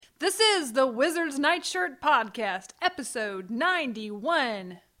This is the Wizard's Nightshirt Podcast, episode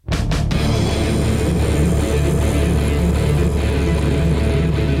 91.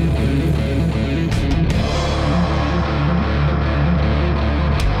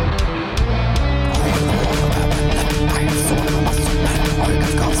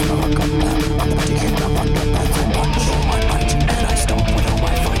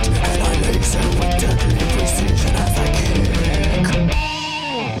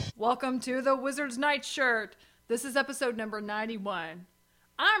 Welcome to the Wizard's Nightshirt. This is episode number 91.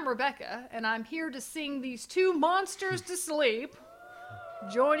 I'm Rebecca, and I'm here to sing these two monsters to sleep.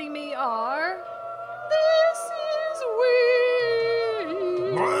 Joining me are... This is we.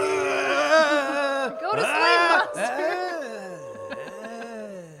 Go to sleep, monster.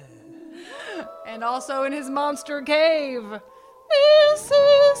 And also in his monster cave, this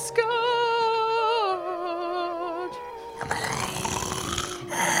is Scott.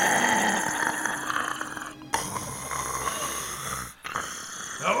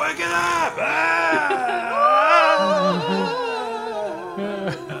 Oh, wake it up!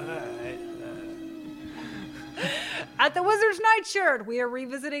 At the Wizard's Nightshirt, we are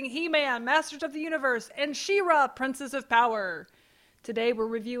revisiting He-Man, Masters of the Universe, and She-Ra, Princess of Power. Today we're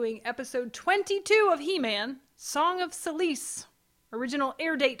reviewing episode 22 of He-Man, Song of Selyse. Original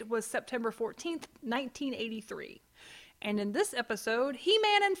air date was September 14th, 1983. And in this episode,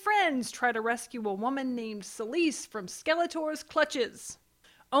 He-Man and friends try to rescue a woman named Selyse from Skeletor's clutches.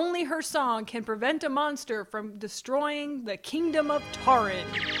 Only her song can prevent a monster from destroying the kingdom of Tauren.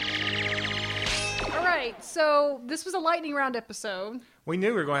 Alright, so this was a lightning round episode. We knew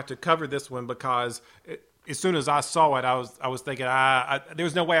we were going to have to cover this one because as soon as I saw it, I was thinking, there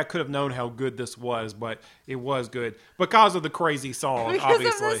was no way I could have known how good this was, but it was good. Because of the crazy song, because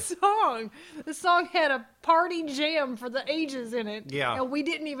obviously. Because of the song. The song had a party jam for the ages in it. Yeah. And we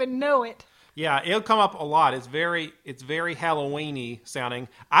didn't even know it. Yeah, it'll come up a lot. It's very Halloween-y sounding.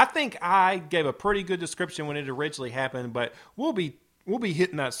 I think I gave a pretty good description when it originally happened, but we'll be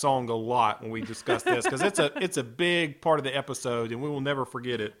hitting that song a lot when we discuss this because it's a big part of the episode and we will never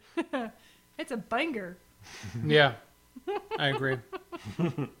forget it. It's a banger. Yeah, I agree.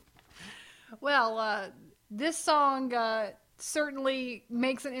 Well, this song certainly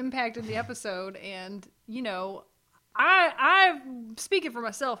makes an impact in the episode, and you know, I'm speaking for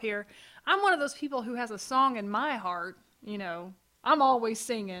myself here. I'm one of those people who has a song in my heart. You know, I'm always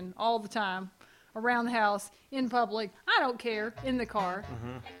singing all the time, around the house, in public. I don't care, in the car.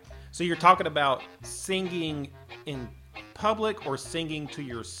 Mm-hmm. So you're talking about singing in public or singing to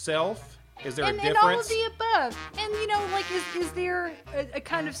yourself? Is there a difference? And all of the above. And, you know, like, is there a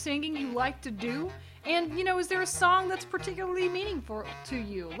kind of singing you like to do? And, you know, is there a song that's particularly meaningful to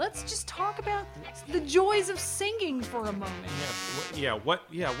you? Let's just talk about the joys of singing for a moment.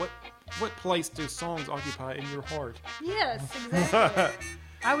 What place do songs occupy in your heart? Yes, exactly.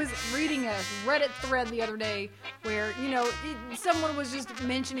 I was reading a Reddit thread the other day where, you know, someone was just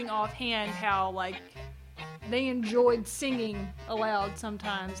mentioning offhand how, like, they enjoyed singing aloud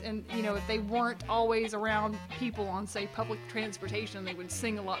sometimes, and you know, if they weren't always around people on, say, public transportation, they would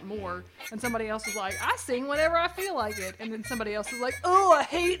sing a lot more. And somebody else was like, I sing whenever I feel like it. And then somebody else was like, oh, I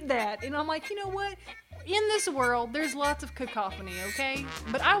hate that. And I'm like, you know what? In this world, there's lots of cacophony, okay?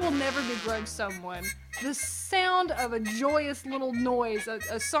 But I will never begrudge someone the sound of a joyous little noise,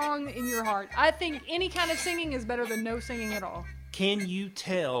 a song in your heart. I think any kind of singing is better than no singing at all. Can you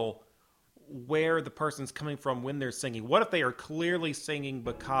tell where the person's coming from when they're singing? What if they are clearly singing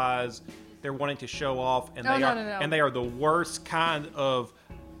because they're wanting to show off and and they are the worst kind of,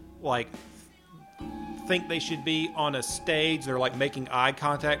 like, think they should be on a stage? They're like making eye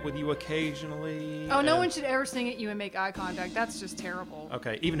contact with you occasionally. Oh, no one should ever sing at you and make eye contact. That's just terrible.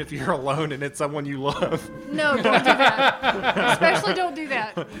 Okay, even if you're alone and it's someone you love. No, don't do that. Especially don't do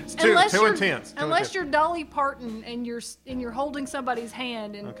that. It's too intense. Unless you're Dolly Parton and you're holding somebody's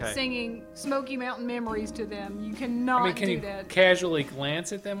hand and singing Smoky Mountain Memories to them, you cannot do that. Can you casually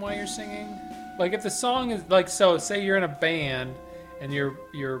glance at them while you're singing? Like if the song is like, so say you're in a band and your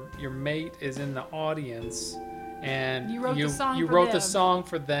mate is in the audience and you wrote the song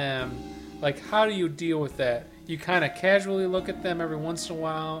for them. Like, how do you deal with that? You kind of casually look at them every once in a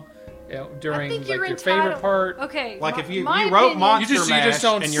while during like your favorite part. Okay, like if you wrote Monster Mash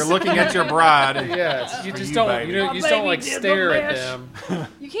and you're looking at your bride. Yes, you just don't like stare at them.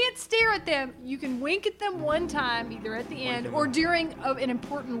 You can't stare at them. You can wink at them one time, either at the end or during an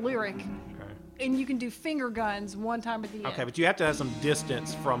important lyric. And you can do finger guns one time at the end. Okay, but you have to have some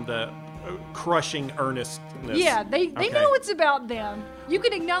distance from the crushing earnestness. Yeah, they know it's about them. You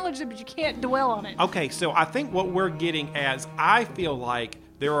can acknowledge it, but you can't dwell on it. Okay, so I think what we're getting as, I feel like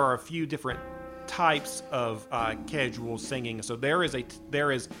there are a few different types of casual singing. So there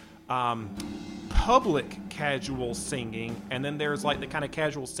is public casual singing, and then there's like the kind of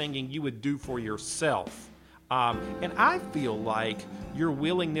casual singing you would do for yourself. And I feel like your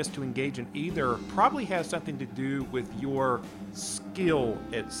willingness to engage in either probably has something to do with your skill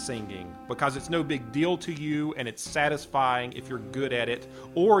at singing, because it's no big deal to you and it's satisfying if you're good at it,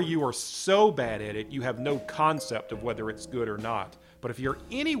 or you are so bad at it you have no concept of whether it's good or not. But if you're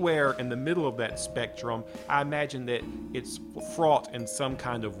anywhere in the middle of that spectrum, I imagine that it's fraught in some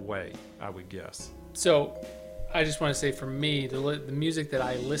kind of way, I would guess. So I just want to say, for me, the music that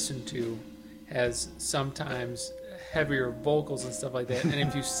I listen to has sometimes heavier vocals and stuff like that. And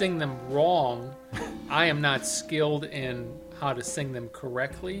if you sing them wrong, I am not skilled in how to sing them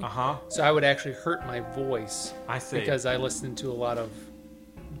correctly. So I would actually hurt my voice. I see. Because I listen to a lot of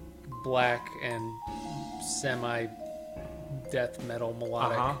black and semi-death metal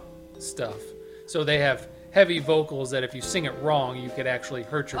melodic stuff. So they have heavy vocals that if you sing it wrong, you could actually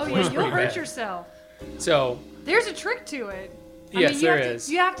hurt your voice pretty bad. You'll hurt yourself. So there's a trick to it. Yes, there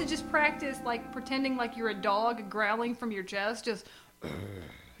is. You have to just practice, like, pretending like you're a dog growling from your chest, just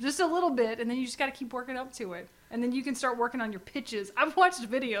a little bit, and then you just got to keep working up to it. And then you can start working on your pitches. I've watched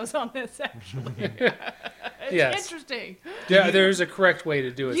videos on this, actually. It's interesting. Yeah, there's a correct way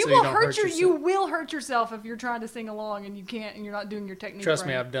to do it. You will hurt yourself if you're trying to sing along and you can't, and you're not doing your technique. Trust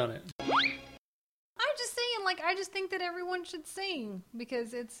me, I've done it. I'm just saying, like, I just think that everyone should sing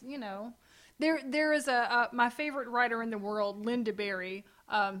because it's, There is my favorite writer in the world, Linda Berry,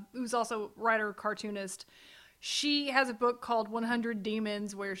 who's also writer, cartoonist. She has a book called 100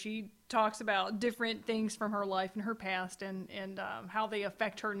 Demons where she talks about different things from her life and her past and how they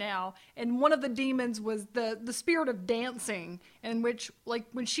affect her now. And one of the demons was the spirit of dancing, in which, like,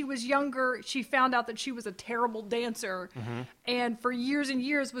 when she was younger, she found out that she was a terrible dancer, and for years and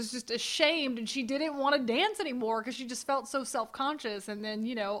years was just ashamed, and she didn't want to dance anymore because she just felt so self-conscious. And then,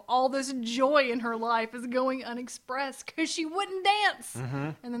 all this joy in her life is going unexpressed because she wouldn't dance.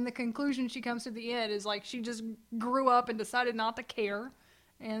 And then the conclusion she comes to the end is, like, she just grew up and decided not to care,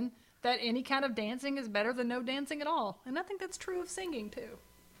 and that any kind of dancing is better than no dancing at all. And I think that's true of singing, too.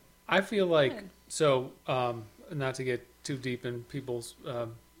 I feel like, not to get too deep in people's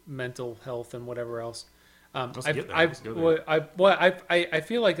mental health and whatever else. I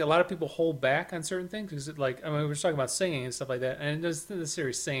feel like a lot of people hold back on certain things because, we were talking about singing and stuff like that, and it doesn't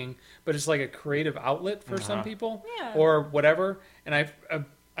necessarily sing, but it's like a creative outlet for some people, or whatever. And I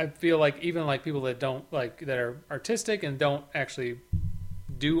feel like even like people that don't that are artistic and don't actually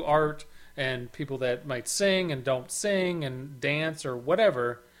do art, and people that might sing and don't sing and dance or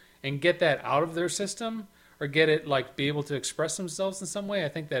whatever, and get that out of their system or get it be able to express themselves in some way, I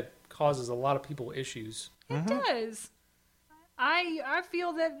think that causes a lot of people issues. It does. I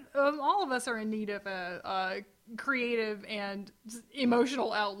feel that all of us are in need of a creative and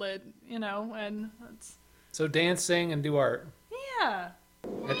emotional outlet, and that's... So dance, sing, and do art. Yeah.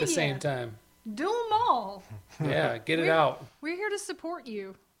 At the same time. Do them all. Yeah, get it out. We're here to support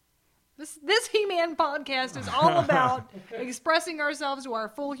you. This He-Man podcast is all about expressing ourselves to our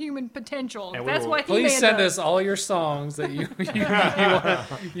full human potential. That's why He-Man Please send us all your songs that you want produced.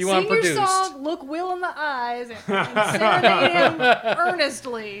 Sing your song, look Will in the eyes, and serenade him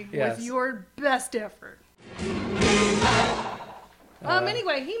earnestly with your best effort.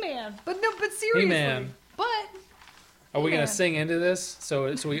 Anyway, He-Man. But seriously. He-Man. But... Are we going to sing into this?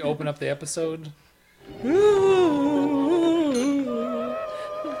 So we open up the episode? There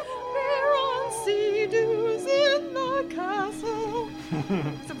are sea-dews in the castle.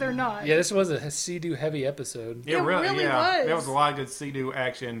 Except they're not. Yeah, this was a sea-dew heavy episode. It really was. There was a lot of good sea-dew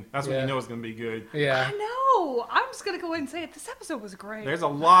action. That's when you know it's going to be good. Yeah. I know. I'm just going to go ahead and say it. This episode was great. There's a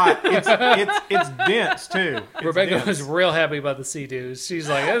lot. It's dense, too. Rebecca was real happy about the sea-dews. She's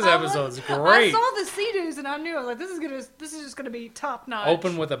like, this episode's great. I saw the sea-dews and I knew, I was like, this is just going to be top notch.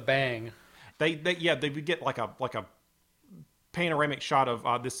 Open with a bang. They would get like a panoramic shot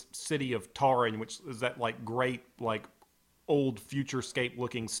of this city of Taran, which is that great old futurescape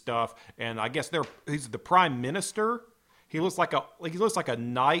looking stuff, and I guess he's the prime minister. He looks like a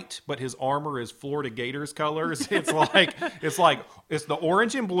knight, but his armor is Florida Gators colors. It's the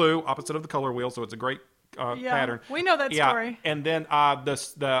orange and blue, opposite of the color wheel, so it's a great pattern. We know that story. And then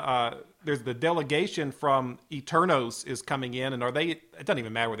there's the delegation from Eternos is coming in, and it doesn't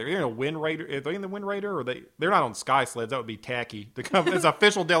even matter whether they're in a Wind Raider. Are they in the Wind Raider, or they're not on Sky Sleds? That would be tacky to come as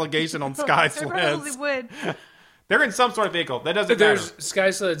official delegation on Sky Sleds. They probably would. They're in some sort of vehicle. That doesn't matter. There's matter. Sky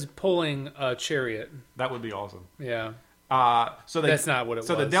Sleds pulling a chariot. That would be awesome. Yeah. That's not what it was.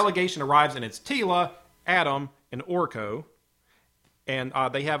 So the delegation arrives, and it's Teela, Adam, and Orko. And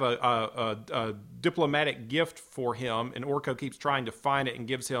they have a diplomatic gift for him, and Orko keeps trying to find it and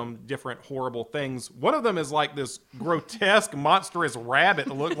gives him different horrible things. One of them is like this grotesque, monstrous rabbit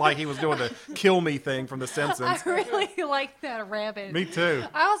that looked like he was doing the kill me thing from The Simpsons. I really like that rabbit. Me too.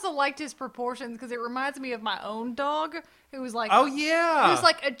 I also liked his proportions because it reminds me of my own dog, who was like, oh yeah, he was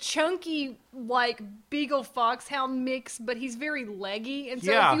like a chunky, like Beagle Foxhound mix, but he's very leggy, and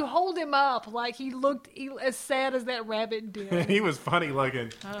so if you hold him up, like he looked as sad as that rabbit did. He was funny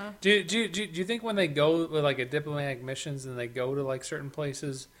looking. Do you think when they go with like a diplomatic missions and they go to like certain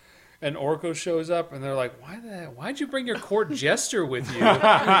places, and Orko shows up and they're like, why'd you bring your court jester with you?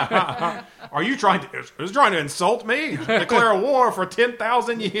 Are you trying to insult me? Declare a war for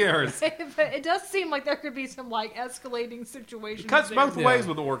 10,000 years. But it does seem like there could be some like escalating situations. It cuts there. both ways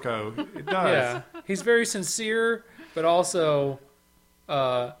with Orko. It does. Yeah, he's very sincere, but also,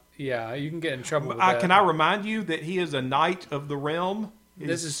 you can get in trouble with that. Can I remind you that he is a knight of the realm?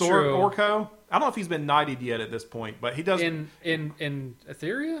 This is Sword true. Orko. I don't know if he's been knighted yet at this point, but he does. In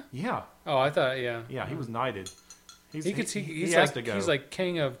Etheria? Yeah. Oh, I thought, yeah. Yeah, he was knighted. He He's has like, to go. He's like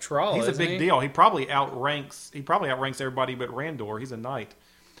king of Trala. He's a big deal. He probably outranks everybody but Randor. He's a knight.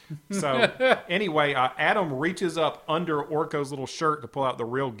 So anyway, Adam reaches up under Orko's little shirt to pull out the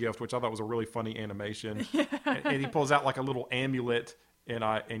real gift, which I thought was a really funny animation. And he pulls out like a little amulet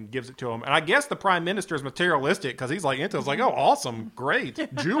and gives it to him. And I guess the prime minister is materialistic because he's like into it. It's like, oh, awesome, great,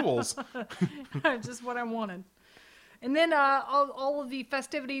 jewels. Just what I wanted. And then all of the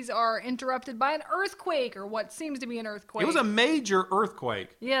festivities are interrupted by an earthquake, or what seems to be an earthquake. It was a major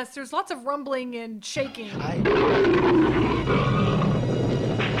earthquake. Yes, there's lots of rumbling and shaking.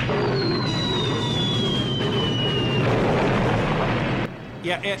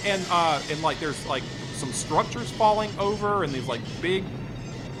 Yeah, and like there's like some structures falling over, and these like big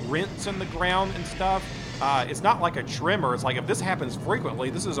rents in the ground and stuff. It's not like a tremor. It's like if this happens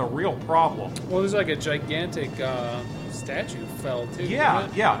frequently, this is a real problem. Well, there's like a gigantic statue fell too.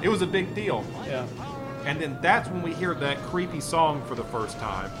 Yeah, it was a big deal. Yeah. And then that's when we hear that creepy song for the first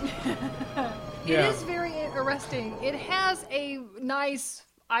time. It is very arresting. It has a nice,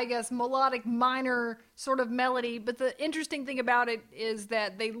 I guess, melodic minor sort of melody, but the interesting thing about it is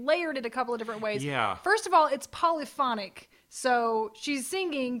that they layered it a couple of different ways. Yeah. First of all, it's polyphonic. So she's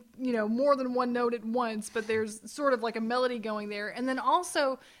singing, more than one note at once, but there's sort of like a melody going there. And then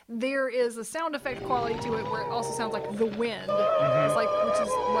also there is a sound effect quality to it where it also sounds like the wind. Mm-hmm. It's like, which is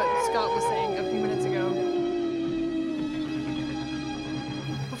what Scott was saying a few minutes ago.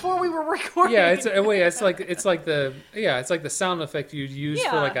 Before we were recording. Yeah, it's like the sound effect you'd use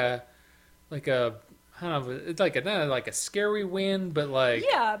for like a kind of it's like a scary wind, but like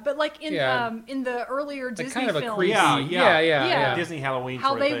in the earlier Disney kind of films, a creepy, yeah. Disney Halloween.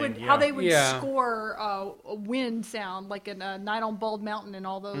 How they would Yeah. score a wind sound like in Night on Bald Mountain and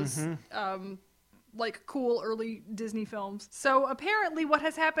all those like cool early Disney films. So apparently, what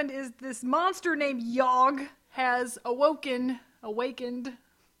has happened is this monster named Yogg has awakened.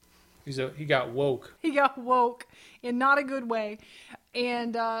 He got woke. He got woke in not a good way.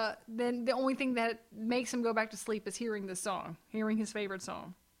 And then the only thing that makes him go back to sleep is hearing his favorite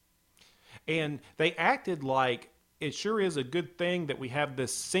song. And they acted like it sure is a good thing that we have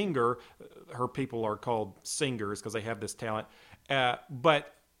this singer. Her people are called singers because they have this talent.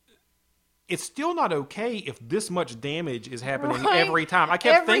 But it's still not okay if this much damage is happening every time. I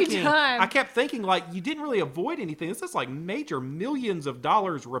kept thinking like you didn't really avoid anything. This is like major millions of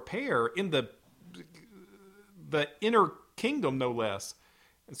dollars repair in the inner kingdom, no less.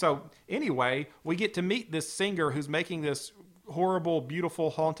 And so anyway, we get to meet this singer who's making this horrible, beautiful,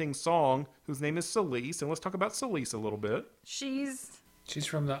 haunting song, whose name is Celise. And let's talk about Celise a little bit. She's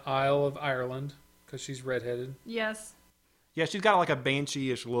from the Isle of Ireland because she's redheaded. Yes. Yeah, she's got like a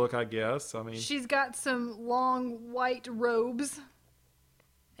banshee-ish look, I guess. I mean, she's got some long white robes,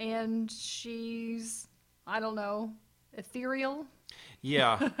 and she's, I don't know, ethereal.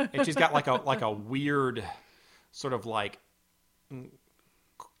 Yeah, and she's got like a weird, sort of like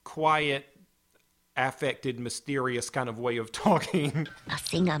quiet, affected, mysterious kind of way of talking. A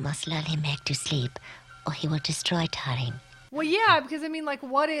singer must lull him back to sleep, or he will destroy Tarim. Well, yeah, because I mean, like,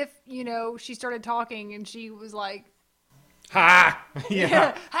 what if she started talking and she was like, "Ha!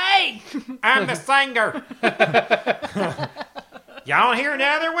 Yeah. Hey, I'm the singer. Y'all hear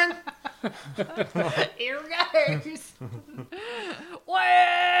another one? Here goes.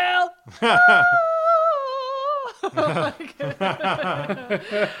 Well."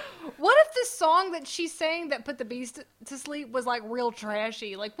 What if the song that she sang that put the beast to sleep was like real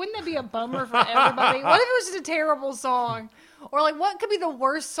trashy? Like, wouldn't that be a bummer for everybody? What if it was just a terrible song? Or like, what could be the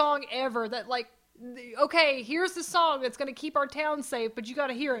worst song ever that like okay, here's the song that's going to keep our town safe, but you got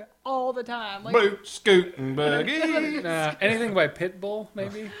to hear it all the time. Like, boot, scoot, and buggy. Anything by Pitbull,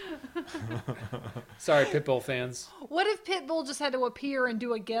 maybe? Sorry, Pitbull fans. What if Pitbull just had to appear and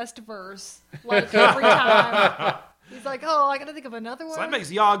do a guest verse, like, every time? He's like, oh, I got to think of another one. So that makes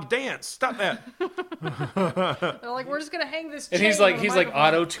Yog dance. Stop that. They're like, we're just going to hang this chain. And he's like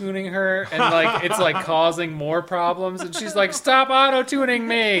auto-tuning her, and like it's like causing more problems, and she's like, stop auto-tuning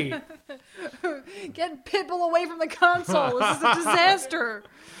me. Get Pitbull away from the console. This is a disaster.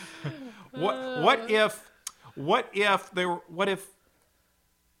 What if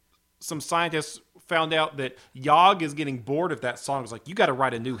some scientists found out that Yog is getting bored of that song? It's like, you got to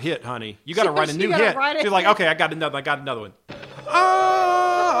write a new hit, honey. You got to write a new hit. She's like, okay, I got another one.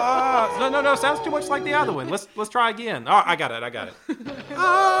 No, sounds too much like the other one. Let's try again. Oh, I got it.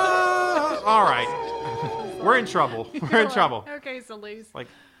 All right, we're in trouble. We're in trouble. Okay, Celise. Like,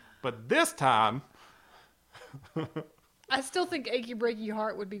 but this time, I still think "Achy Breaky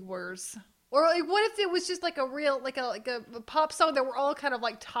Heart" would be worse. Or like, what if it was just like a real, like a pop song that we're all kind of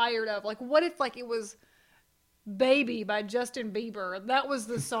like tired of? Like, what if like it was "Baby" by Justin Bieber? That was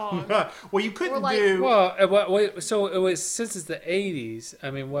the song. Well, you couldn't like, do. Well, so it was, since it's the '80s.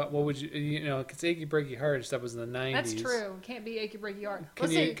 I mean, what would you because "Achy Breaky Heart" stuff was in the '90s. That's true. It can't be "Achy Breaky Heart."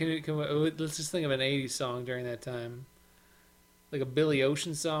 Let's just think of an '80s song during that time. Like a Billy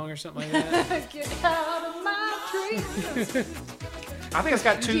Ocean song or something like that. Get out of my dreams. I think it's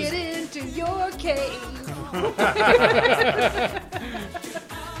got two. Get into your cave.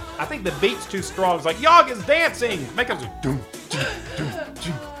 I think the beat's too strong. It's like, Yog is dancing. Make him do.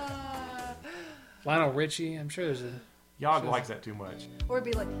 Lionel Richie. I'm sure there's a. Yog likes that too much. Or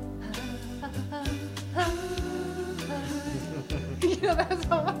it'd be like.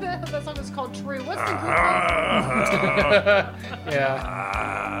 That song is called True. What's the group name?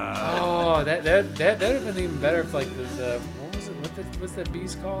 Yeah. Oh, that would have been even better if like the what was it? What's that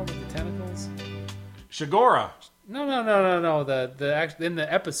beast called with the tentacles? Shigora. No. The actual in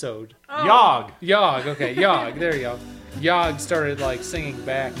the episode. Oh. Yog. Okay, Yog. There you go. Yog started like singing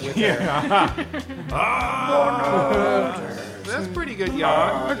back with her. That's pretty good,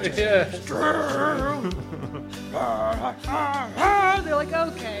 Yog. Yeah. They're like,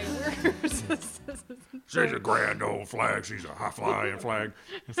 okay, She's a grand old flag. She's a high-flying flag.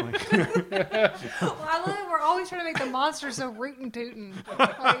 It's like, well, I love it. We're always trying to make the monster so rootin' tootin'.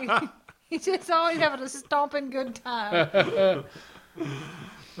 Like, he's just always having a stomping good time.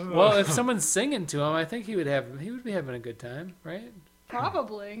 Well, if someone's singing to him, I think he would be having a good time, right?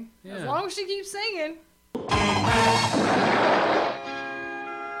 Probably. Yeah. As long as she keeps singing.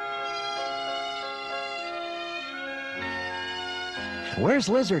 Where's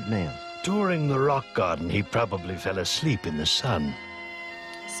Lizard Man? Touring the rock garden. He probably fell asleep in the sun.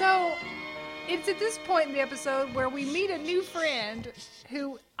 So, it's at this point in the episode where we meet a new friend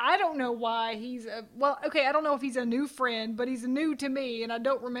who, I don't know why I don't know if he's a new friend, but he's new to me and I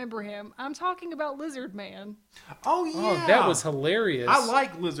don't remember him. I'm talking about Lizard Man. oh, yeah. Oh, that was hilarious. I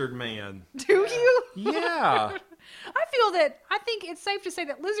like Lizard Man. Do you? Yeah. I think it's safe to say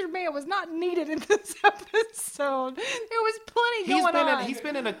that Lizard Man was not needed in this episode. There was plenty going on. He's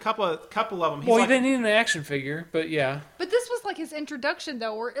been in a couple of them. He didn't need an action figure, but yeah. But this was like his introduction,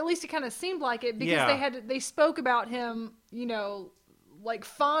 though, or at least it kind of seemed like it, because they spoke about him, like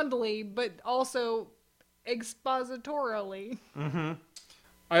fondly, but also expositorily. Mm-hmm.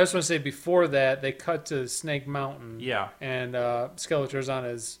 I just want to say before that, they cut to Snake Mountain. Yeah. And Skeletor's on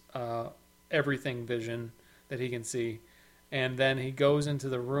his everything vision that he can see. And then he goes into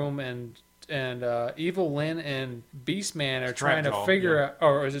the room and Evil Lyn and Beastman are trying to figure out,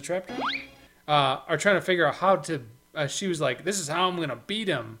 or is it Trapjaw? Are trying to figure out how to, she was like, this is how I'm going to beat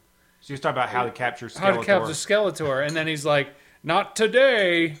him. She was talking about how to capture Skeletor. And then he's like, not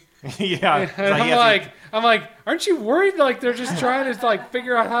today. Yeah. And I'm like, aren't you worried? Like they're just trying to like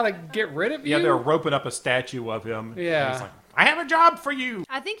figure out how to get rid of you? Yeah, they're roping up a statue of him. Yeah. He's like, I have a job for you.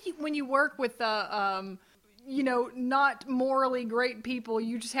 I think when you work with not morally great people,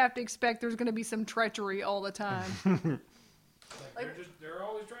 you just have to expect there's going to be some treachery all the time. They're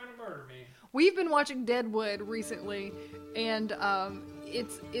always trying to murder me. We've been watching Deadwood recently, and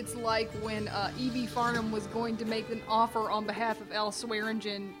it's like when E.B. Farnham was going to make an offer on behalf of Al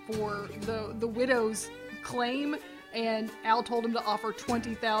Swearingen for the widow's claim, and Al told him to offer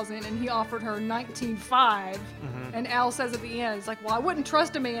 $20,000, and he offered her $19,500. Mm-hmm. And Al says at the end, it's like, well, I wouldn't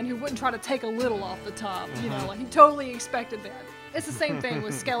trust a man who wouldn't try to take a little off the top. Mm-hmm. Like he totally expected that. It's the same thing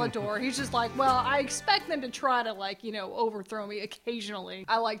with Skeletor. He's just like, well, I expect them to try to overthrow me occasionally.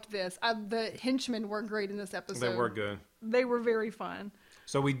 I liked this. The henchmen were great in this episode. They were good. They were very fun.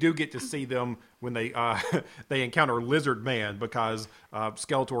 So we do get to see them when they they encounter Lizard Man, because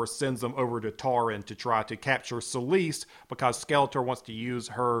Skeletor sends them over to Tauren to try to capture Selyse, because Skeletor wants to use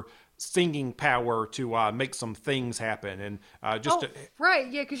her singing power to make some things happen. And right,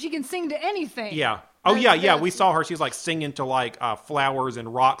 yeah, because she can sing to anything. Yeah. Oh, yeah. We saw her. She was like singing to like flowers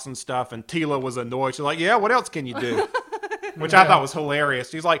and rocks and stuff. And Teela was annoyed. She's like, yeah, what else can you do? Which I thought was hilarious.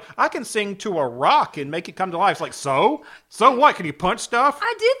 She's like, I can sing to a rock and make it come to life. It's like, so what? Can you punch stuff?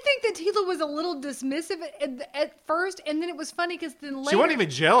 I did think that Teela was a little dismissive at first, and then it was funny because then later... She wasn't even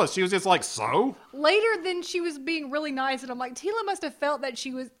jealous. She was just like, so? Later, then she was being really nice, and I'm like, Teela must have felt that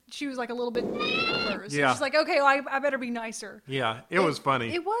she was like a little bit first. Yeah. She's like, okay, well, I better be nicer. Yeah, it was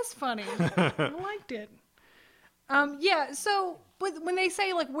funny. It was funny. I liked it. Yeah, so... But when they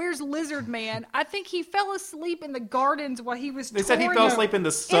say, like, where's Lizard Man, I think he fell asleep in the gardens while he was They said he fell asleep in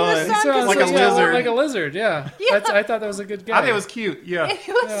the sun. Like a lizard. Like a lizard, yeah. I thought that was a good guy. I think it was cute, yeah. It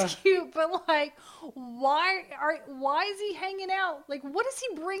was cute, but, like, why is he hanging out? Like, what does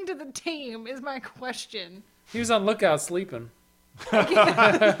he bring to the team is my question. He was on lookout sleeping.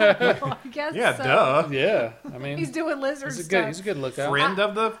 I guess yeah, so. Duh. Yeah, I mean, he's doing lizard stuff. He's a good lookout. Friend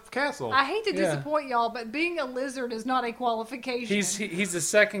of the castle. I hate to disappoint y'all, but being a lizard is not a qualification. He's the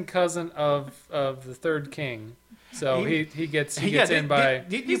second cousin of the third king, so he gets in by.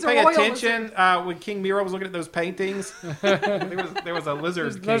 Did you pay attention when King Miro was looking at those paintings? there was a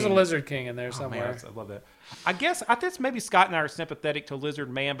lizard. There's a lizard king in there somewhere. Man, I love that. I guess maybe Scott and I are sympathetic to Lizard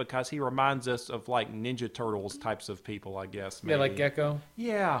Man because he reminds us of like Ninja Turtles types of people. I guess. Maybe. Yeah, like Gecko.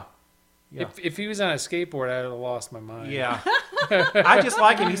 Yeah. If he was on a skateboard, I'd have lost my mind. Yeah. I just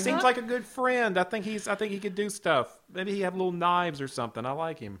like him. He seems like a good friend. I think he could do stuff. Maybe he have little knives or something. I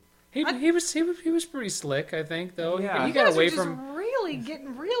like him. He was pretty slick, I think, though. Yeah. He got away from really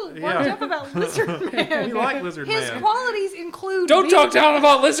getting worked up about Lizard Man. You like Lizard Man. His qualities include Don't talk down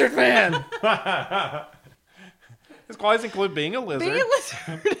about Lizard Man. His qualities include being a lizard. Being a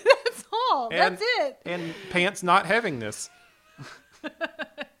lizard. That's all. That's it. And Pants not having this.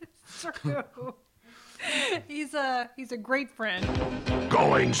 True. He's a great friend.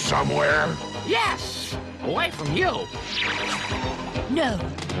 Going somewhere? Yes. Away from you. No.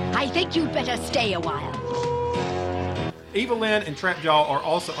 I think you'd better stay a while. Evelyn and Trapjaw are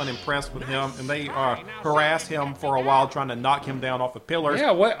also unimpressed with him, and they harass him for a while, trying to knock him down off the pillars. Yeah,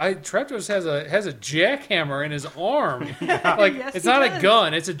 Trapjaw has a jackhammer in his arm. Like yes, it's not a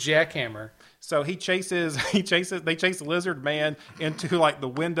gun; it's a jackhammer. So they chase the Lizard Man into like the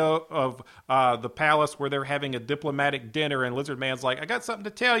window of the palace where they're having a diplomatic dinner, and Lizard Man's like, I got something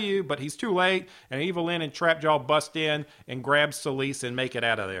to tell you, but he's too late, and Evelyn and Trapjaw bust in and grab Selyse and make it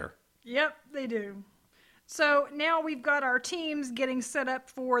out of there. Yep, they do. So now we've got our teams getting set up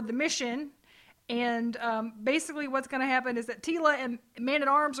for the mission, and basically what's going to happen is that Teela and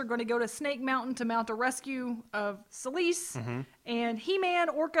Man-at-Arms are going to go to Snake Mountain to mount a rescue of Selyse, and He-Man,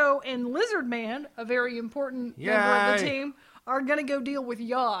 Orko, and Lizard Man, a very important member of the team, are going to go deal with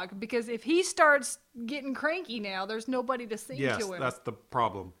Yogg, because if he starts getting cranky now, there's nobody to sing to him. Yes, that's the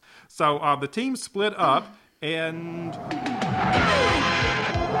problem. So the team split up, and...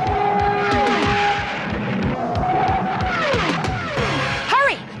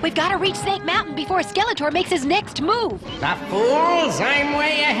 We've got to reach Snake Mountain before Skeletor makes his next move. The fools! I'm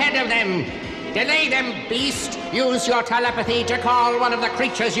way ahead of them. Delay them, beast. Use your telepathy to call one of the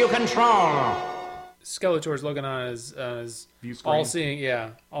creatures you control. Skeletor's looking on his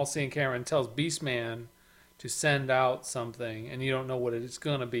all-seeing camera and tells Beastman to send out something, and you don't know what it's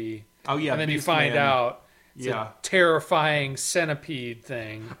going to be. Oh, yeah. And then you find out it's a terrifying centipede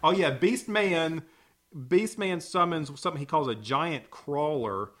thing. Oh, yeah. Beastman summons something he calls a giant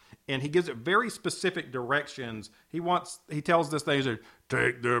crawler, and he gives it very specific directions. He tells this thing to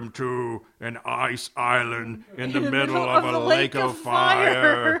take them to an ice island in the middle of a lake of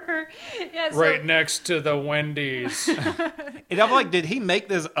fire. Yeah, right next to the Wendy's. And I'm like, did he make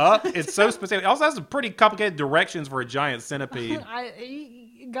this up? It's so specific. It also has some pretty complicated directions for a giant centipede.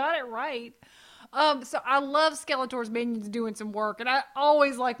 He got it right. So I love Skeletor's minions doing some work, and I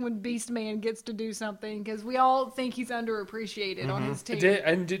always like when Beastman gets to do something, because we all think he's underappreciated on his team.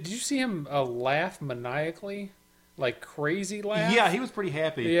 Did you see him laugh maniacally? Like crazy laugh? Yeah, he was pretty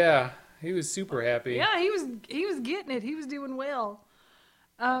happy. Yeah, he was super happy. Yeah, he was getting it. He was doing well.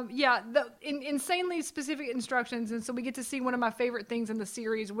 Insanely specific instructions, and so we get to see one of my favorite things in the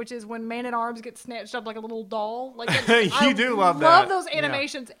series, which is when Man-at-Arms gets snatched up like a little doll. Like you do love that. I love those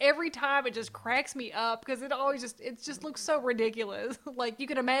animations. Yeah. Every time it just cracks me up, because it just looks so ridiculous. Like you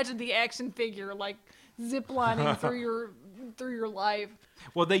can imagine the action figure like ziplining through your through your life.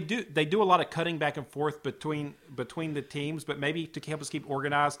 Well, they do a lot of cutting back and forth between the teams, but maybe to help us keep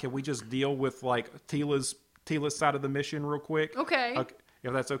organized, can we just deal with like Teela's side of the mission real quick? Okay.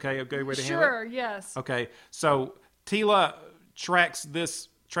 If that's okay, a good way to handle it? Sure, yes. Okay, so Teela tracks this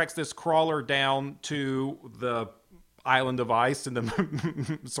crawler down to the island of ice and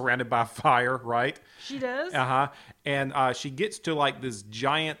surrounded by fire, right? She does. And she gets to like this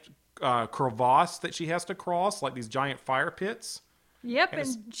giant crevasse that she has to cross, like these giant fire pits. Yep,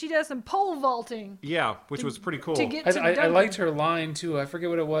 and she does some pole vaulting. Yeah, which was pretty cool. To get to I liked her line too. I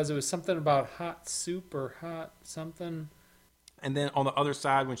forget what it was. It was something about hot soup or hot something. And then on the other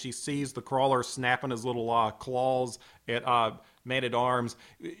side, when she sees the crawler snapping his little claws at Man-at-Arms,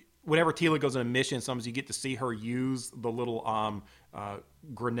 whenever Teela goes on a mission, sometimes you get to see her use the little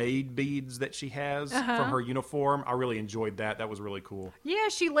grenade beads that she has from her uniform. I really enjoyed that. That was really cool. Yeah,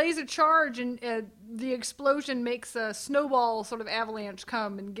 she lays a charge, and the explosion makes a snowball sort of avalanche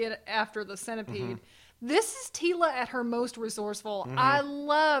come and get after the centipede. This is Teela at her most resourceful. I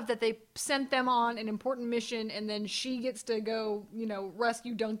love that they sent them on an important mission, and then she gets to go,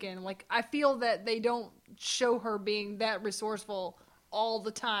 rescue Duncan. Like, I feel that they don't show her being that resourceful all the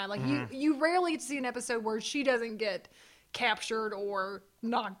time. Like, you rarely see an episode where she doesn't get captured or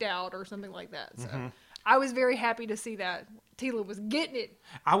knocked out or something like that. So I was very happy to see that Teela was getting it.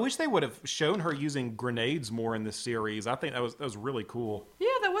 I wish they would have shown her using grenades more in this series. I think that was really cool. Yeah,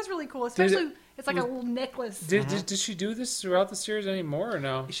 that was really cool. Especially, it's like a little necklace. Did she do this throughout the series anymore or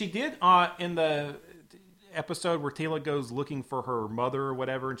no? She did in the episode where Teela goes looking for her mother or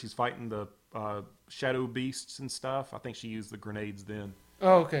whatever, and she's fighting the shadow beasts and stuff. I think she used the grenades then.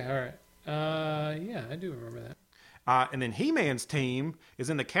 Oh, okay, all right. Yeah, I do remember that. And then He-Man's team is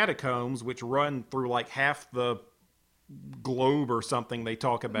in the catacombs, which run through like half the globe or something they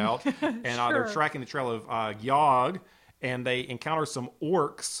talk about. And they're tracking the trail of Yogg, and they encounter some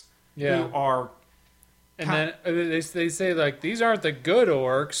orcs who are... And then they say, like, these aren't the good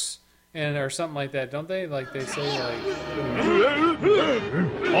orcs, and or something like that, don't they? Like, they say, like...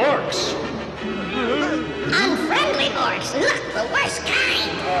 Orcs! Unfriendly orcs, not the worst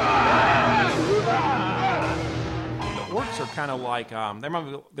kind! Orcs are kind of like they're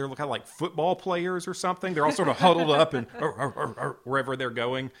kind of like football players or something. They're all sort of huddled up and wherever they're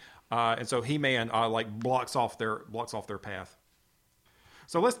going, and so He-Man blocks off their path.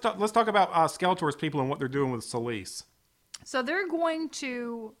 So let's talk about Skeletor's people and what they're doing with Selyse. So they're going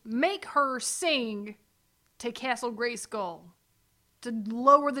to make her sing to Castle Grayskull to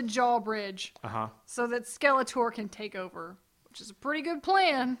lower the drawbridge, so that Skeletor can take over, which is a pretty good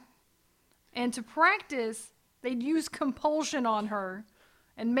plan. And to practice, they'd use compulsion on her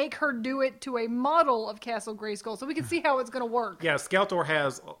and make her do it to a model of Castle Grayskull, so we can see how it's going to work. Yeah, Skeletor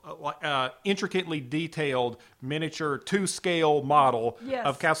has intricately detailed miniature 2-scale model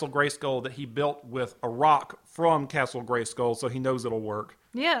of Castle Grayskull that he built with a rock from Castle Grayskull, so he knows it'll work.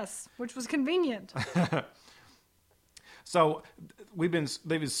 Yes, which was convenient. So they've been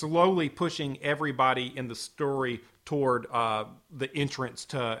slowly pushing everybody in the story toward the entrance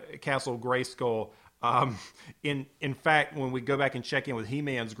to Castle Grayskull. In fact, when we go back and check in with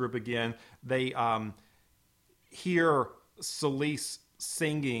He-Man's group again, they hear Selyse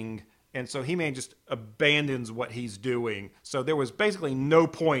singing, and so He-Man just abandons what he's doing. So there was basically no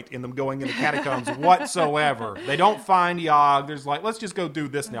point in them going into catacombs whatsoever. They don't find Yogg. There's like, let's just go do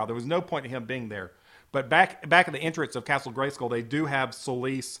this now. There was no point in him being there. But back at the entrance of Castle Grayskull, they do have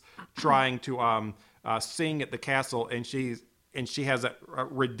Selyse trying to sing at the castle, and she has a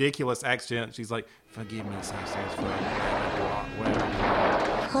ridiculous accent. She's like, "Forgive me, saucers, for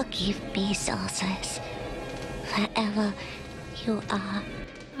Forgive me, saucers, wherever you are."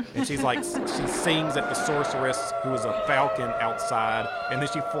 And she sings at the sorceress, who is a falcon outside, and then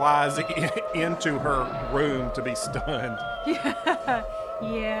she flies into her room to be stunned.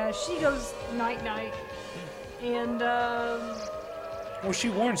 Yeah, she goes night-night. And, Well, she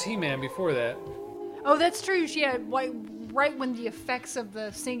warns He-Man before that. Oh, that's true. She had, right when the effects of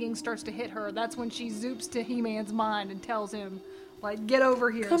the singing starts to hit her, that's when she zoops to He-Man's mind and tells him, get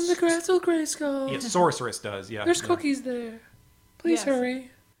over here. Come to Castle Grayskull. Yeah, sorceress does, yeah. There's cookies there. Please hurry.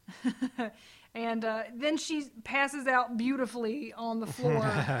 And then she passes out beautifully on the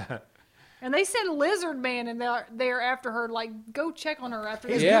floor. And they send Lizard Man in there after her, go check on her after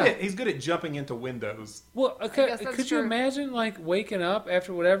this. He's good at jumping into windows. Well, could you imagine, waking up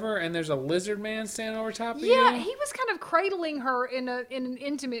after whatever, and there's a Lizard Man standing over top of you? Yeah, he was kind of cradling her in an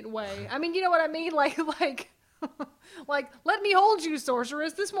intimate way. I mean, you know what I mean? Like, let me hold you,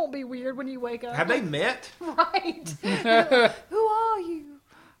 sorceress. This won't be weird when you wake up. Have they met? Right. Who are you?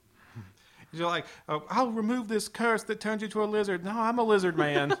 You're like, I'll remove this curse that turns you to a lizard. No, I'm a lizard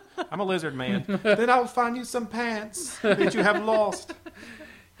man. Then I'll find you some pants that you have lost.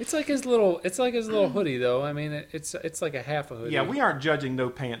 It's like his little hoodie, though. I mean, it's like a half a hoodie. Yeah, we aren't judging no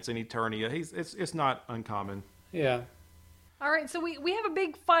pants in Eternia. It's not uncommon. Yeah. All right, so we have a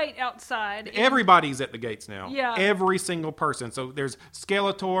big fight outside. Everybody's at the gates now. Yeah. Every single person. So there's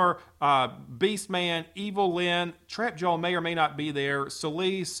Skeletor, Beastman, Evil Lyn, Trapjaw may or may not be there,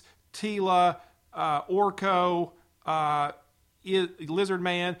 Selyse, Teela, Orko, Lizard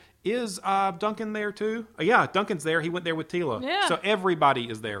Man. Is Duncan there too? Yeah, Duncan's there. He went there with Teela. Yeah. So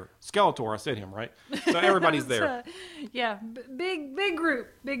everybody is there. Skeletor, I said him, right? So everybody's there. Yeah, big group.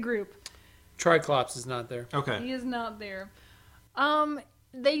 Triclops is not there. Okay. He is not there.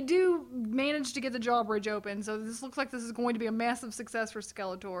 They do manage to get the drawbridge open, so this looks like this is going to be a massive success for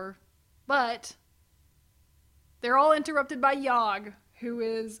Skeletor. But they're all interrupted by Yogg, who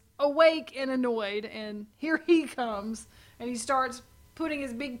is awake and annoyed, and here he comes, and he starts putting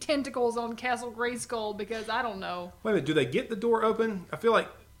his big tentacles on Castle Grayskull because, I don't know. Wait a minute, do they get the door open? I feel like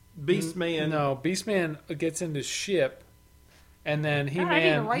Beastman... No, Beastman gets into ship, and then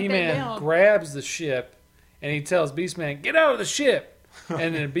He-Man grabs the ship, and he tells Beastman, get out of the ship!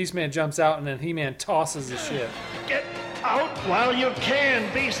 And then Beastman jumps out, and then He-Man tosses the ship. Get out while you can,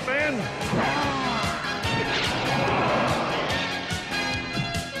 Beastman!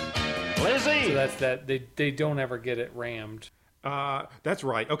 Lizzie! So that's that. They don't ever get it rammed. That's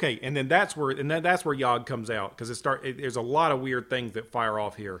right. Okay, and then that's where Yogg comes out, because there's a lot of weird things that fire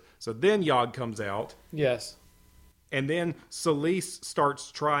off here. So then Yogg comes out. Yes. And then Selyse starts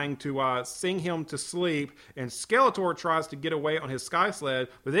trying to sing him to sleep, and Skeletor tries to get away on his sky sled,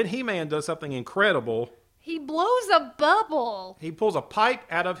 but then He-Man does something incredible. He blows a bubble. He pulls a pipe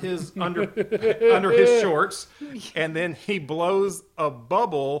out of his under his shorts, and then he blows a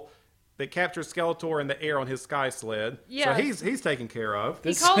bubble that captures Skeletor in the air on his sky sled. Yes. So he's taken care of.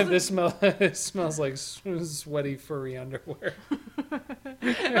 This smells like sweaty, furry underwear.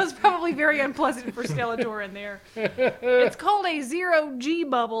 It was probably very unpleasant for Skeletor in there. It's called a 0G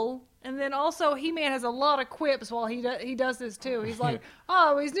bubble. And then also He-Man has a lot of quips while he does this too. He's like, oh, I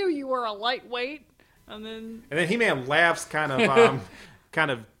always knew you were a lightweight. And then He-Man laughs kind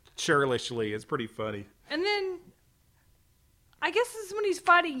of churlishly. It's pretty funny. And then I guess this is when he's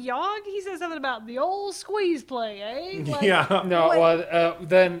fighting Yogg. He says something about the old squeeze play, eh? Like, yeah. No, well,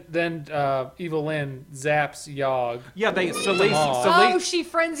 then Evil Lyn zaps Yogg. Yeah, Selyse. She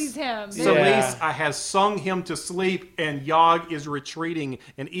frenzies him. Selyse has sung him to sleep, and Yogg is retreating,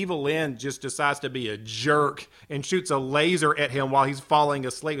 and Evil Lyn just decides to be a jerk and shoots a laser at him while he's falling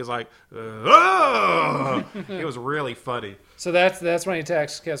asleep. It's like, oh! It was really funny. So that's when he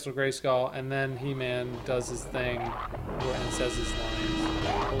attacks Castle Grayskull, and then He-Man does his thing and says his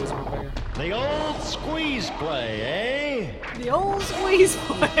lines. What was it, Rebecca? The old squeeze play, eh? The old squeeze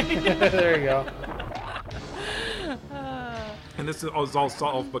play. There you go. And this is all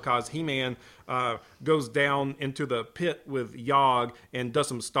solved because He-Man goes down into the pit with Yogg and does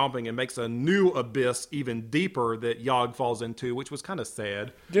some stomping and makes a new abyss even deeper that Yogg falls into, which was kind of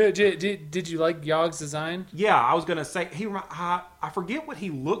sad. Did you like Yogg's design? Yeah, I was going to say, I forget what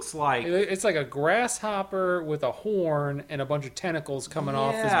he looks like. It's like a grasshopper with a horn and a bunch of tentacles coming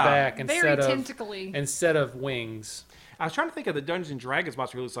off his back instead of wings. I was trying to think of the Dungeons & Dragons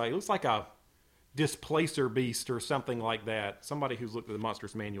monster he looks like. It looks like a Displacer Beast or something like that. Somebody who's looked at the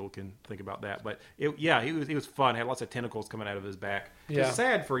Monsters Manual can think about that. But he was fun. Had lots of tentacles coming out of his back. Yeah. It's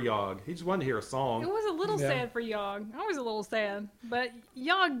sad for Yogg. He just wanted to hear a song. It was a little sad for Yogg. I was a little sad. But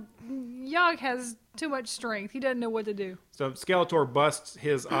Yogg has too much strength. He doesn't know what to do. So Skeletor busts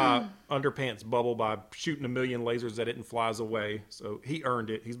his underpants bubble by shooting a million lasers at it and flies away. So he earned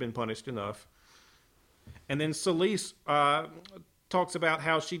it. He's been punished enough. And then Selyse talks about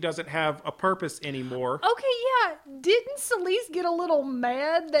how she doesn't have a purpose anymore. Okay, yeah. Didn't Selyse get a little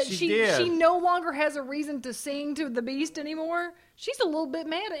mad that she no longer has a reason to sing to the Beast anymore? She's a little bit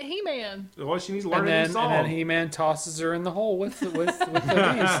mad at He-Man. Well, she needs to learn a new song. And then He-Man tosses her in the hole with the Beast.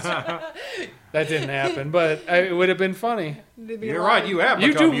 That didn't happen, but it would have been funny. You're right. You have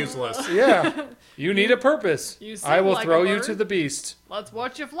become useless. Yeah. You need a purpose. I will throw you to the Beast. Let's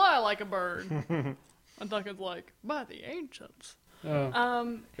watch you fly like a bird. And Duncan's like, by the ancients.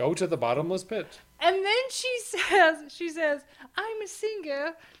 Go to the bottomless pit. And then she says, I'm a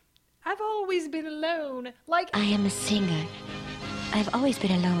singer. I've always been alone. I am a singer. I've always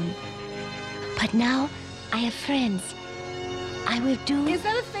been alone. But now I have friends. I will do. Is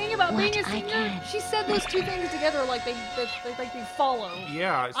that a thing about being a singer? She said those two things together like they follow.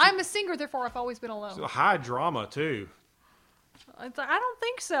 Yeah. I'm a singer, therefore I've always been alone. So high drama too. I don't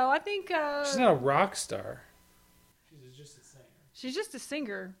think so. I think she's not a rock star. She's just a singer. She's just a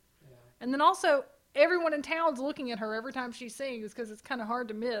singer. Yeah. And then also, everyone in town's looking at her every time she sings because it's kind of hard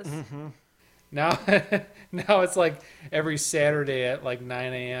to miss. Mm-hmm. Now it's like every Saturday at like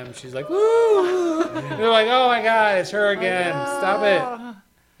 9 a.m. She's like, woo! They're like, oh my God, it's her again. Stop it.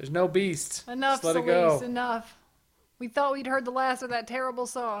 There's no beast. Enough, just let Celise, it go. Enough. We thought we'd heard the last of that terrible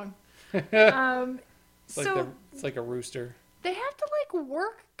song. It's like a rooster. They have to like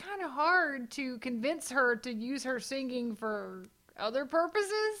work kind of hard to convince her to use her singing for other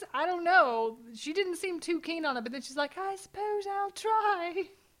purposes. I don't know. She didn't seem too keen on it, but then she's like, I suppose I'll try.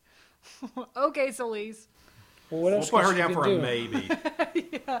 Okay, Celise. Well, what else we'll put her down for do? A maybe.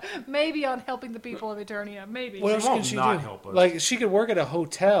 Yeah, maybe on helping the people of Eternia. Maybe. What else can she do? Help us. Like, she could work at a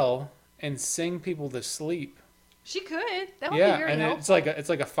hotel and sing people to sleep. She could. That would be very helpful. It's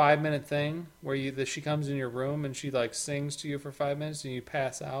like a 5-minute thing where she comes in your room and she like sings to you for 5 minutes and you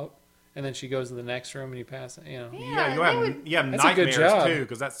pass out. And then she goes to the next room and you pass, you know. You have nightmares too,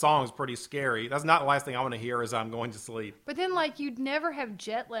 because that song is pretty scary. That's not the last thing I want to hear as I'm going to sleep. But then, like, you'd never have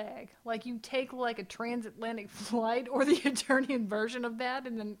jet lag. Like, you take, like, a transatlantic flight or the Eternian version of that,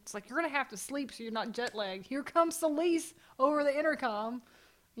 and then it's like, you're going to have to sleep so you're not jet lagged. Here comes Celise over the intercom,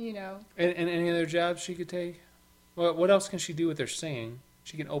 you know. And any other jobs she could take? What else can she do with her singing?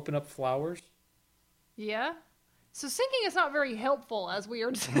 She can open up flowers? Yeah. So singing is not very helpful, as we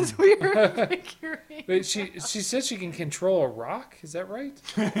are figuring. But she said she can control a rock. Is that right?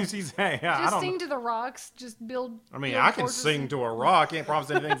 She's yeah. Just sing to the rocks. Just build. I mean, I can sing to a rock. Can't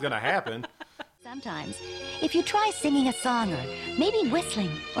promise anything's gonna happen. Sometimes, if you try singing a song, or maybe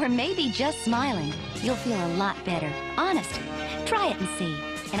whistling, or maybe just smiling, you'll feel a lot better. Honest, try it and see.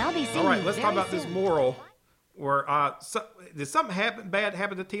 And I'll be singing. All right, let's talk about soon. this moral. Where did something bad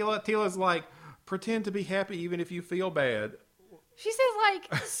happen to Teela? Teela's like, pretend to be happy even if you feel bad. She says, like,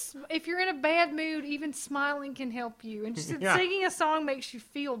 if you're in a bad mood, even smiling can help you. And she said singing a song makes you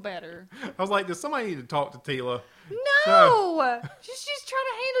feel better. I was like, does somebody need to talk to Teela? No! She's trying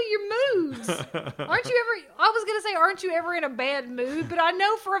to handle your moods. I was going to say, aren't you ever in a bad mood? But I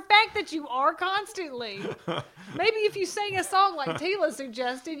know for a fact that you are constantly. Maybe if you sang a song like Teela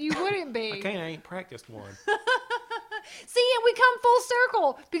suggested, you wouldn't be. I ain't practiced one. See, and we come full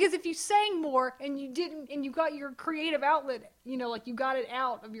circle, because if you sang more and you didn't, and you got your creative outlet, you know, like you got it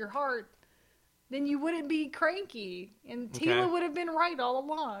out of your heart, then you wouldn't be cranky, and Teela would have been right all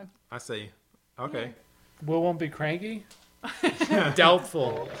along. I see. Okay. Yeah. Will won't be cranky?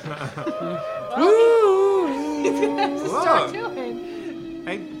 Doubtful. Start doing.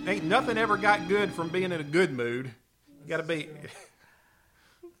 Ain't nothing ever got good from being in a good mood. You gotta be...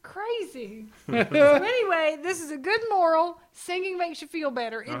 Crazy. So anyway, this is a good moral. Singing makes you feel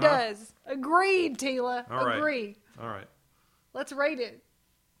better. It does. Agreed, Teela. Agree. All right. Let's rate it.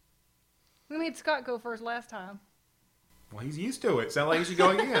 We made Scott go first last time. Well, he's used to it. Sounds like he should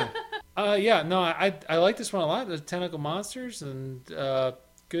go again. I like this one a lot. The Tentacle Monsters and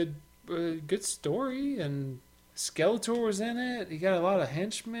good story, and Skeletor was in it. You got a lot of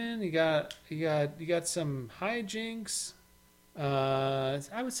henchmen. You got some hijinks. I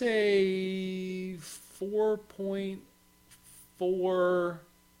would say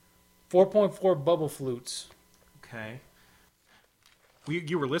 4.4 bubble flutes. Okay.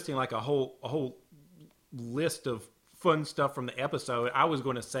 You were listing like a whole list of fun stuff from the episode. I was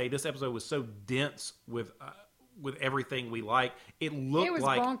going to say this episode was so dense with everything we like. It was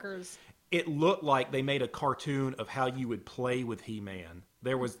like bonkers. It looked like they made a cartoon of how you would play with He-Man.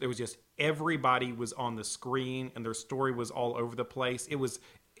 There was just everybody was on the screen and their story was all over the place. It was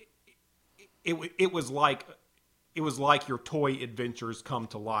like your toy adventures come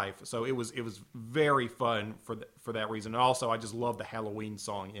to life. So it was very fun for that reason. And also I just love the Halloween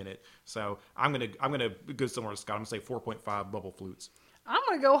song in it. So I'm gonna go similar to Scott. I'm gonna say 4.5 bubble flutes. I'm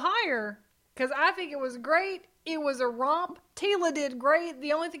gonna go higher because I think it was great. It was a romp. Teela did great.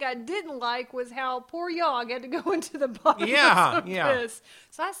 The only thing I didn't like was how poor Yogg had to go into the bottom of this.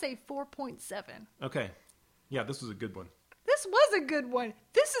 So I say 4.7. Okay. Yeah, this was a good one. This was a good one.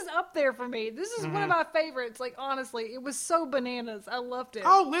 This is up there for me. This is one of my favorites. Like, honestly, it was so bananas. I loved it.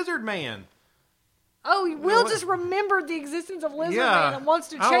 Oh, Lizard Man. Oh, Will just remembered the existence of Lizard Man and wants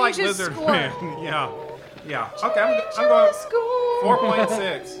to change his Lizard score. Man. Yeah. Okay, I'm going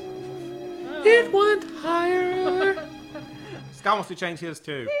 4.6. It went higher. Scott wants to change his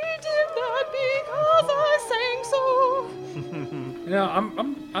too. He did that because I sang so.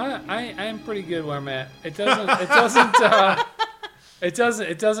 I am pretty good where I'm at. It doesn't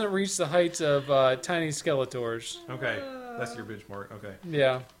reach the heights of Tiny Skeletors. Okay, that's your benchmark. Okay.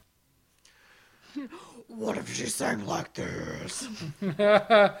 Yeah. What if she sang like this?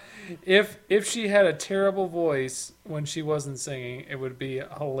 If she had a terrible voice when she wasn't singing, it would be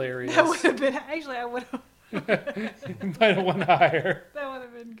hilarious. That would have been... Actually, I would have... Might have went higher. That would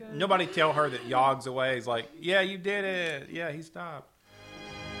have been good. Nobody tell her that Yogg's away. He's like, yeah, you did it. Yeah, he stopped.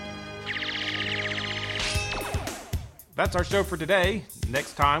 That's our show for today.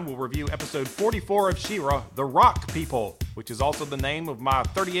 Next time, we'll review episode 44 of She-Ra, The Rock People, which is also the name of my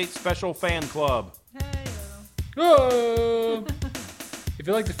 38 Special fan club. Hey. Oh. If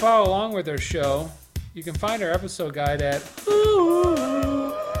you'd like to follow along with our show, you can find our episode guide at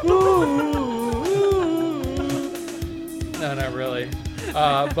No, not really.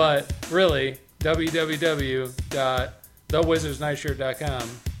 But really, www.thewizardsnightshirt.com.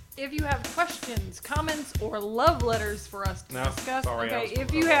 If you have questions, comments, or love letters for us to discuss,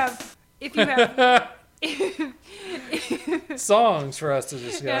 if you have songs for us to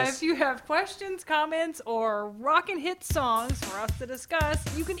discuss. Yeah, if you have questions, comments, or rockin' hit songs for us to discuss,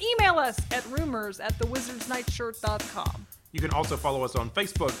 you can email us at rumors@thewizardsnightshirt.com. You can also follow us on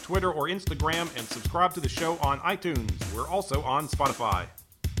Facebook, Twitter, or Instagram, and subscribe to the show on iTunes. We're also on Spotify.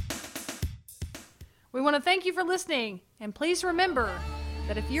 We want to thank you for listening, and please remember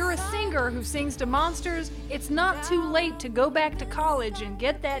that if you're a singer who sings to monsters, it's not too late to go back to college and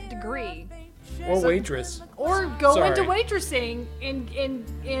get that degree. Or waitress. Or go into waitressing and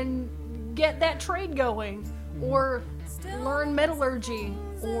get that trade going. Or learn metallurgy.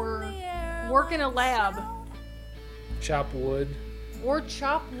 Or work in a lab. Chop wood. Or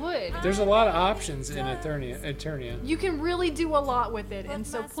chop wood. There's a lot of options in Eternia. You can really do a lot with it, and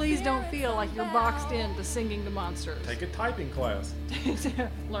so please don't feel like you're boxed into singing to monsters. Take a typing class.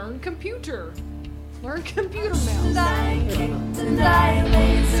 Learn computer. Learn computer mouse.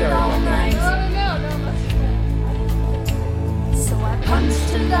 So I punched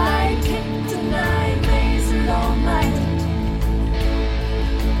tonight, kicked tonight, lasered all night.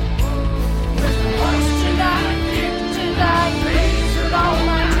 Punched tonight, kicked tonight, lasered all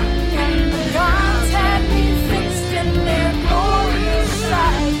night. And the gods had me fixed in their glorious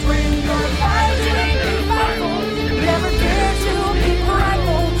sight. When your eyes ain't be mindful, never dare to be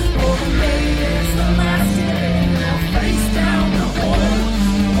prideful. For the day is the last day, they'll face down the hole.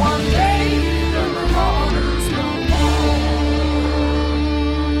 One day, the marauders no more.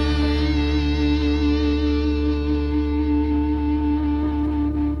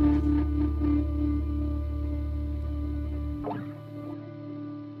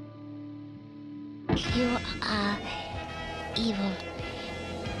 You are evil,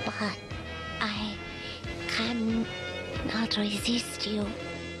 but I cannot resist you.